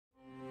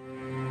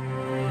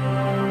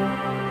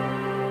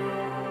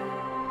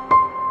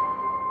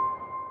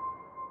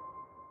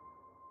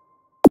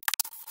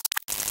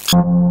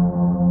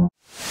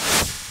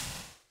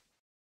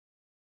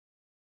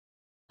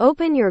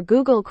Open your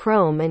Google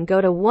Chrome and go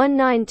to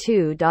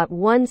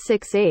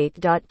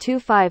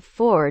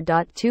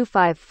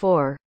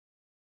 192.168.254.254.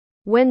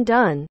 When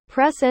done,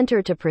 press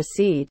Enter to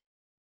proceed.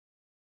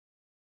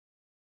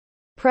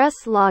 Press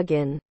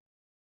Login.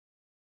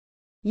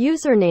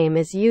 Username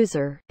is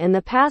user, and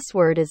the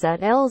password is at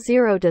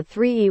L0 to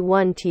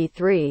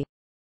 3E1T3.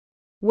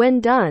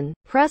 When done,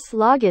 press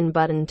Login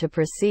button to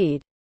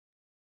proceed.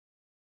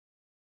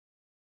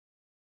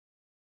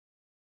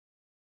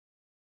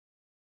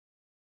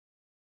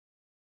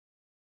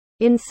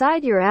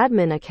 Inside your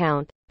admin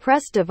account,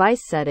 press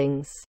Device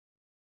Settings.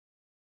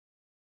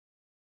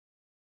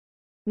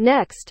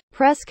 Next,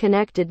 press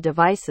Connected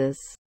Devices.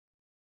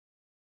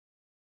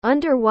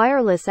 Under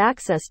Wireless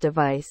Access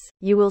Device,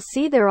 you will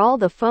see there all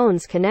the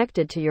phones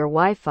connected to your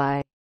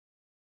Wi-Fi.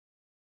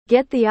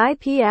 Get the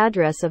IP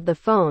address of the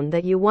phone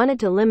that you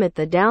wanted to limit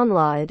the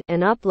download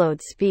and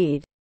upload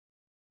speed.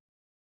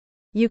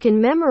 You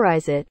can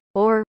memorize it,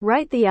 or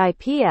write the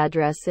IP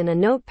address in a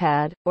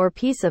notepad or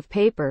piece of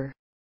paper.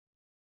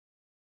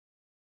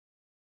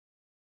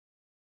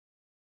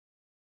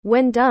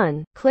 When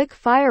done, click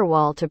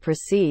Firewall to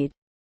proceed.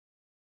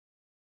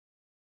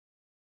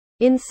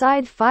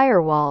 Inside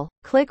Firewall,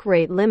 click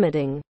Rate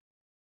Limiting.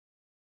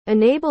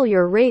 Enable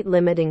your rate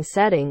limiting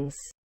settings.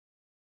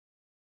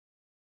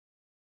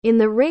 In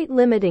the rate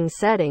limiting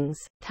settings,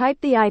 type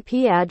the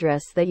IP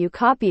address that you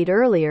copied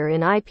earlier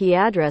in IP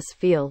address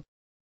field.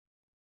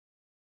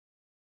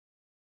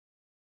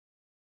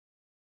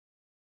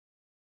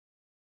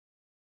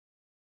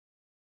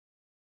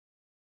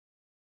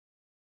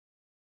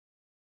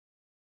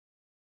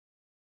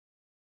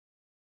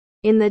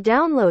 In the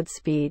download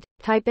speed,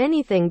 type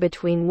anything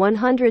between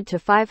 100 to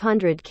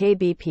 500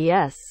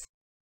 kbps.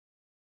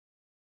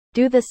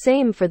 Do the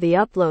same for the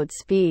upload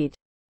speed.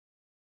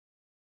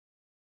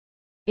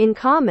 In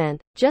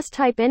comment, just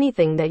type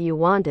anything that you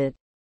wanted.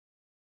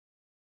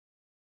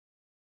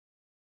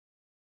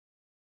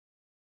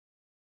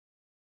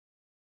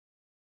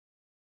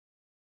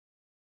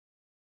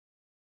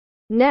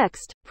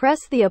 Next, press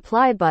the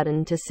Apply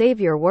button to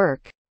save your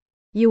work.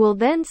 You will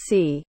then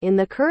see, in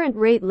the current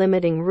rate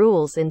limiting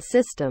rules in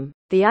system,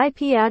 the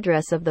IP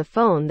address of the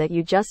phone that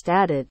you just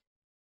added.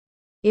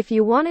 If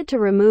you wanted to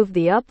remove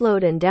the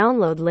upload and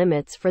download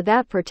limits for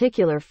that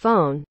particular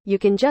phone, you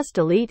can just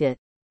delete it.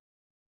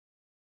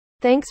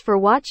 Thanks for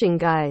watching,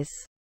 guys.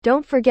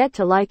 Don't forget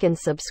to like and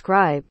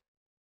subscribe.